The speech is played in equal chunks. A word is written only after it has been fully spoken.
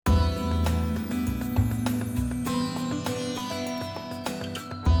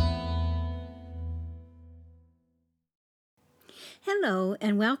Hello,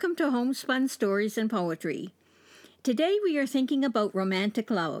 and welcome to Homespun Stories and Poetry. Today we are thinking about romantic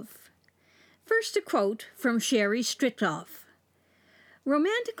love. First, a quote from Sherry Stritloff.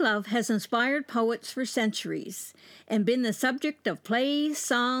 Romantic love has inspired poets for centuries and been the subject of plays,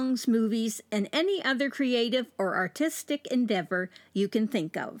 songs, movies, and any other creative or artistic endeavor you can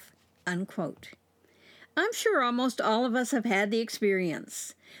think of. Unquote. I'm sure almost all of us have had the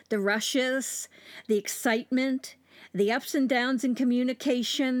experience. The rushes, the excitement, the ups and downs in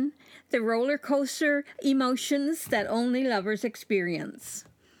communication, the roller coaster emotions that only lovers experience.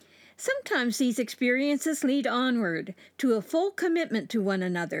 Sometimes these experiences lead onward to a full commitment to one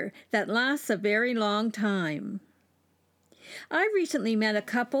another that lasts a very long time. I recently met a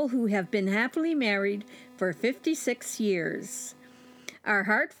couple who have been happily married for 56 years. Our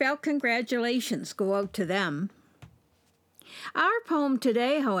heartfelt congratulations go out to them. Our poem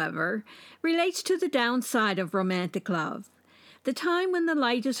today, however, relates to the downside of romantic love, the time when the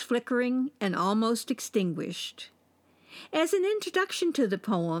light is flickering and almost extinguished. As an introduction to the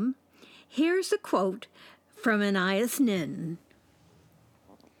poem, here's a quote from Anais Nin.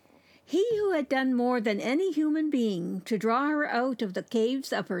 He who had done more than any human being to draw her out of the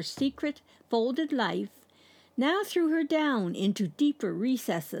caves of her secret, folded life, now threw her down into deeper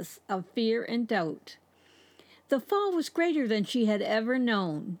recesses of fear and doubt. The fall was greater than she had ever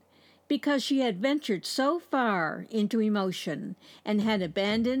known, because she had ventured so far into emotion and had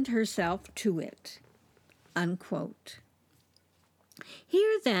abandoned herself to it. Unquote.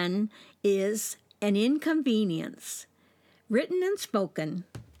 Here, then, is An Inconvenience, written and spoken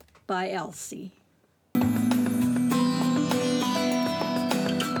by Elsie.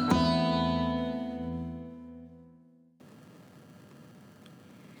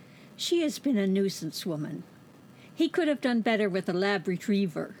 She has been a nuisance woman. He could have done better with a lab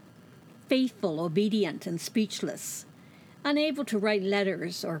retriever, faithful, obedient, and speechless, unable to write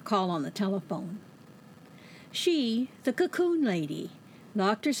letters or call on the telephone. She, the cocoon lady,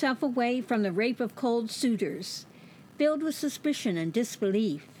 locked herself away from the rape of cold suitors, filled with suspicion and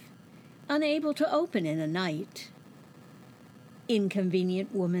disbelief, unable to open in a night.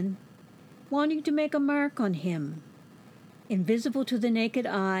 Inconvenient woman, wanting to make a mark on him, invisible to the naked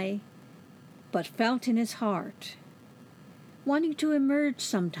eye, but felt in his heart, wanting to emerge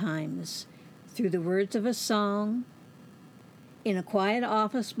sometimes through the words of a song, in a quiet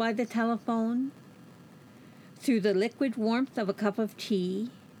office by the telephone, through the liquid warmth of a cup of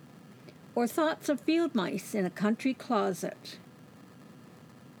tea, or thoughts of field mice in a country closet.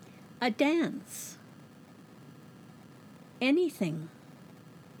 A dance. Anything.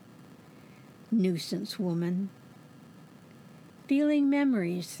 Nuisance woman, feeling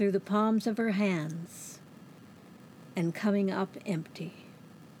memories through the palms of her hands and coming up empty.